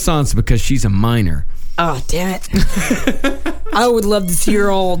Ygritte. No Sansa because she's a minor. Oh, damn it. I would love to see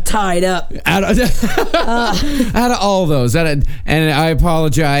her all tied up. Out of all those. And I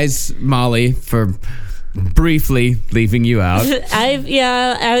apologize, Molly, for briefly leaving you out.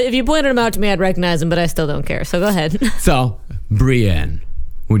 If you pointed him out to me, I'd recognize him, but I still don't care. So go ahead. So, Brienne.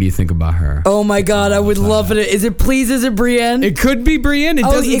 What do you think about her? Oh my God, I would love it. Is it Brienne? It could be Brienne. It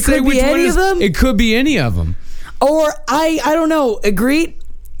doesn't say could which be one any it is. of them? It could be any of them. Or I don't know. Ygritte?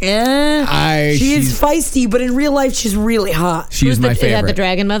 She's feisty, but in real life, she's really hot. She's my favorite. Is that the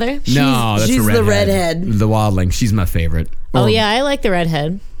dragon mother? No, that's she's the redhead. The wildling. She's my favorite. Oh yeah, I like the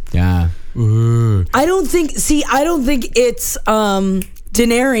redhead. Yeah. Ooh. I don't think it's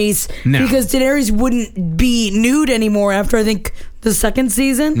Daenerys because Daenerys wouldn't be nude anymore after I think the second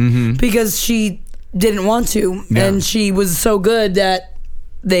season because she didn't want to and she was so good that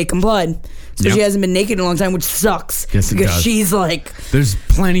they complied. So she hasn't been naked in a long time, which sucks. Yes, it because does. she's like, there's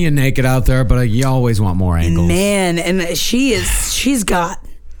plenty of naked out there, but you always want more angles. man, and she's got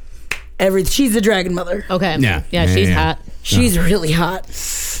everything. She's the dragon mother. Okay. Yeah, She's hot. She's really hot.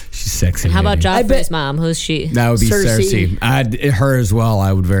 She's sexy. How about lady. Joffrey's mom? Who's she? That would be Cersei. Her as well.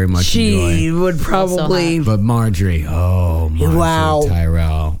 I would very much She enjoy. would probably. But Marjorie, Wow.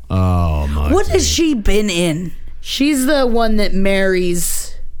 Tyrell, Marjorie. What has she been in? She's the one that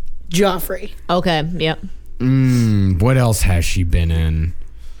marries Joffrey. Okay. Yep. What else has she been in?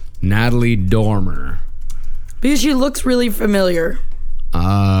 Natalie Dormer. Because she looks really familiar.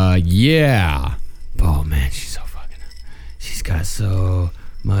 Yeah. Oh man, she's so fucking. She's got so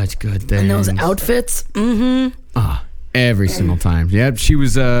much good things. And those outfits. Every single time. Yep, she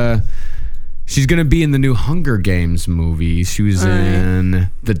was. She's gonna be in the new Hunger Games movie. She was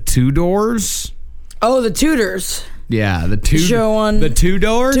in The Tudors. Oh, the Tudors. Yeah, the show on the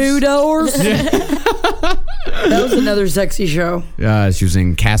Tudors. Tudors. That was another sexy show. She was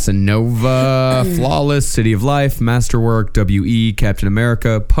in Casanova, Flawless, City of Life, Masterwork, W.E., Captain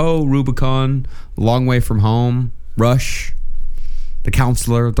America, Poe, Rubicon, Long Way from Home, Rush, The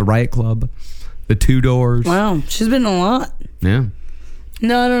Counselor, The Riot Club, The Tudors. Wow, she's been in a lot. Yeah.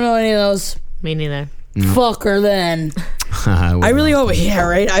 No, I don't know any of those. Me neither. Fuck her then. I really hope. Yeah,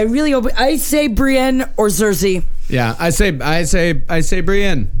 right. I really hope. I say Brienne or Cersei. Yeah, I say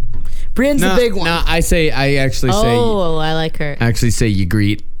Brienne. Brienne's the big one. No, I actually say. Oh, I like her. I actually say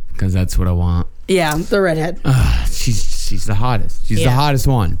Ygritte because that's what I want. Yeah, the redhead. She's the hottest. She's the hottest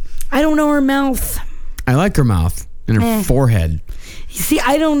one. I don't know her mouth. I like her mouth and her forehead. You see,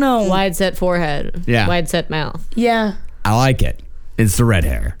 I don't know. Wide set forehead. Yeah. Wide set mouth. Yeah. I like it. It's the red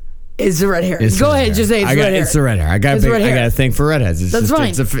hair. It's the red hair. It's Go the red ahead, hair. just say it's red hair. It's the red hair. I got It's red hair. a thing for redheads. It's That's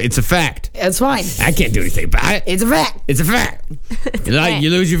fine. It's a fact. That's fine. I can't do anything about it. It's a fact. It's a fact. You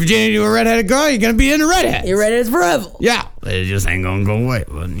lose your virginity to a redheaded girl, you're gonna be into redheads. Your redhead's forever. Yeah, it just ain't gonna go away.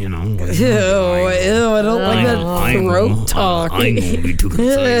 But you know, Ew, I don't like that throat talk. I ain't gonna be too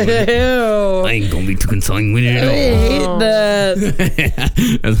concerned. Ew. I ain't gonna be too concerned with it I at hate that.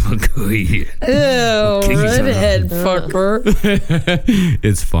 all. That's what good. Ew, redhead fucker.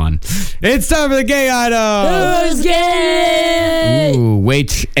 It's fun. It's time for the gay item. Who's gay? Ooh,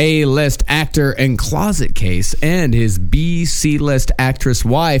 which A-list actor and closet case and his B-C-list actress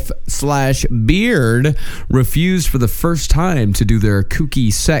wife / beard refused for the first time to do their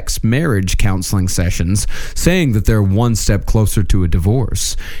kooky sex marriage counseling sessions, saying that they're one step closer to a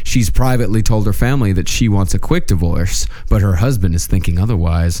divorce. She's privately told her family that she wants a quick divorce, but her husband is thinking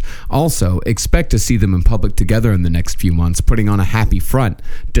otherwise. Also, expect to see them in public together in the next few months, putting on a happy front,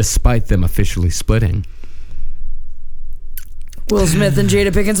 despite them officially splitting. Will Smith and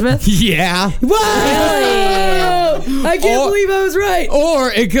Jada Pinkett Smith? Yeah. Wow! I can't believe I was right.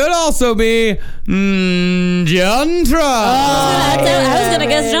 Or it could also be Jantra. I was going to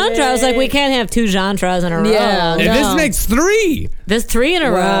guess Jantra. I was like, we can't have two Jantras in a row. Yeah. And this makes 3. There's 3 in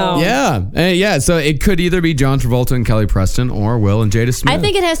a row. Yeah. So it could either be John Travolta and Kelly Preston or Will and Jada Smith. I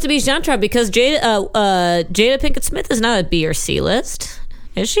think it has to be Jantra because Jada Pinkett Smith is not a B or C list.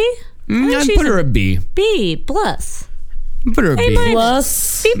 Is she? I'd put her a B. B plus. Put her a B.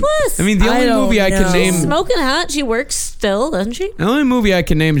 Plus. B plus. I mean, the only movie I can know. name. Smoking hot. She works still, doesn't she? The only movie I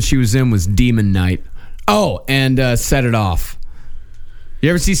can name that she was in was Demon Knight. Oh, and Set It Off. You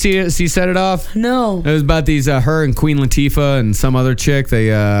ever see Set It Off? No. It was about these her and Queen Latifah and some other chick. They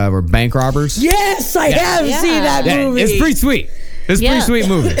were bank robbers. Yes, I have seen that movie. It's pretty sweet. It's a pretty sweet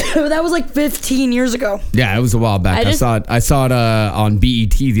movie. That was like 15 years ago. Yeah, it was a while back. I saw it on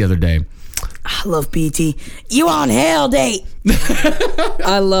BET the other day. I love BT. You on Hell Date?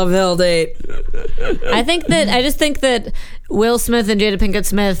 I love Hell Date. I just think that Will Smith and Jada Pinkett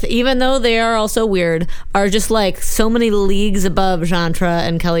Smith, even though they are also weird, are just like so many leagues above Jantra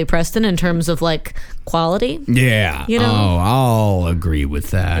and Kelly Preston in terms of like quality. Yeah. You know? Oh, I'll agree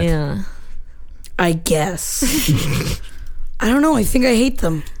with that. Yeah. I guess. I don't know. I think I hate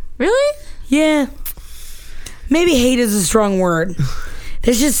them. Really? Yeah. Maybe hate is a strong word.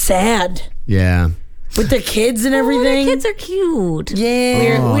 They're just sad. Yeah. With their kids and everything. Their kids are cute.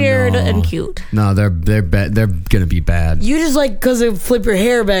 Yeah. Weird and cute. No, they're gonna be bad. You just like because they flip your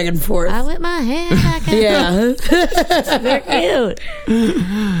hair back and forth. I whip my hair back and Yeah. they're cute.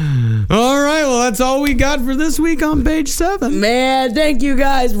 All right, well, that's all we got for this week on page 7. Man, thank you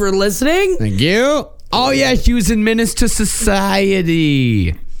guys for listening. Thank you. Oh yeah, she was in Menace to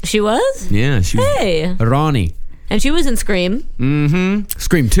Society. She was? Yeah, she was. Hey. Ronnie. And she was in Scream. Mm-hmm.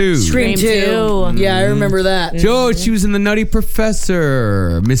 Scream 2. Scream 2. Yeah, I remember that. Oh, she was in The Nutty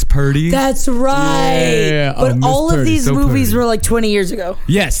Professor. Miss Purdy. That's right. Yeah. But Miss all of Purdy, these so movies Purdy. were like 20 years ago.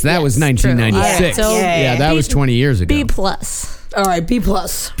 Yes, that was 1996. True. Yeah, that was 20 years ago. B plus. All right, B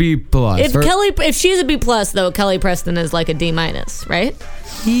plus. B plus. If she's a B plus though, Kelly Preston is like a D minus, right?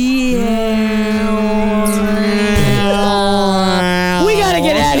 Yeah. We gotta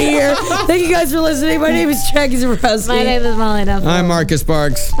get out of here. Thank you guys for listening. My name is Jackie Zabrowski. My name is Molly Duffel. I'm Marcus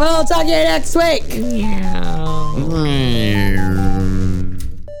Sparks. Well, I'll talk to you next week.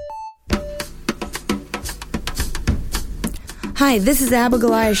 Hi, this is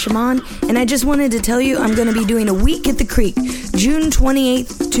Abigail Shaman, and I just wanted to tell you I'm going to be doing a week at the Creek, June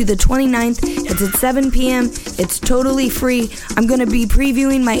 28th to the 29th. It's at 7 p.m. It's totally free. I'm going to be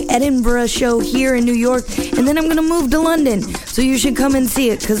previewing my Edinburgh show here in New York, and then I'm going to move to London. So you should come and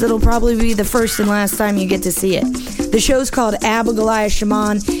see it, because it'll probably be the first and last time you get to see it. The show's called Abigail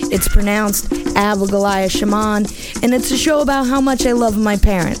Shaman. It's pronounced Abigail Shaman, and it's a show about how much I love my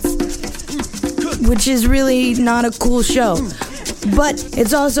parents, which is really not a cool show. But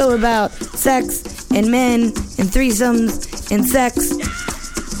it's also about sex and men and threesomes and sex.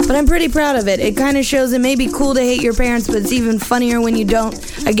 But I'm pretty proud of it. It kind of shows it may be cool to hate your parents, but it's even funnier when you don't.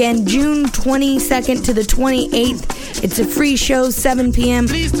 Again, June 22nd to the 28th. It's a free show, 7 p.m.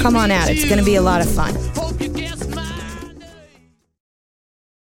 Come on out. It's going to be a lot of fun.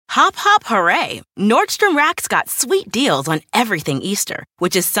 Hop, hop, hooray! Nordstrom Rack's got sweet deals on everything Easter,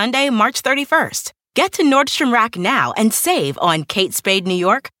 which is Sunday, March 31st. Get to Nordstrom Rack now and save on Kate Spade New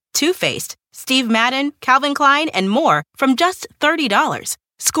York, Too Faced, Steve Madden, Calvin Klein, and more from just $30.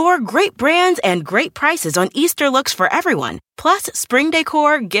 Score great brands and great prices on Easter looks for everyone, plus spring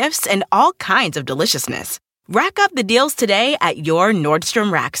decor, gifts, and all kinds of deliciousness. Rack up the deals today at your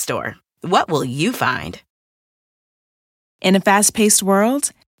Nordstrom Rack store. What will you find? In a fast-paced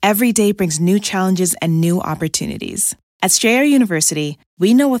world, every day brings new challenges and new opportunities. At Strayer University,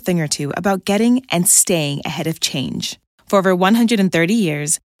 we know a thing or two about getting and staying ahead of change. For over 130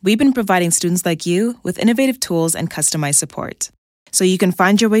 years, we've been providing students like you with innovative tools and customized support, so you can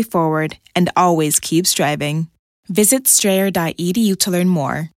find your way forward and always keep striving. Visit strayer.edu to learn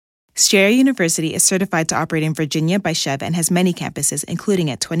more. Strayer University is certified to operate in Virginia by Chev and has many campuses,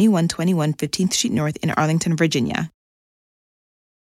 including at 2121 15th Street North in Arlington, Virginia.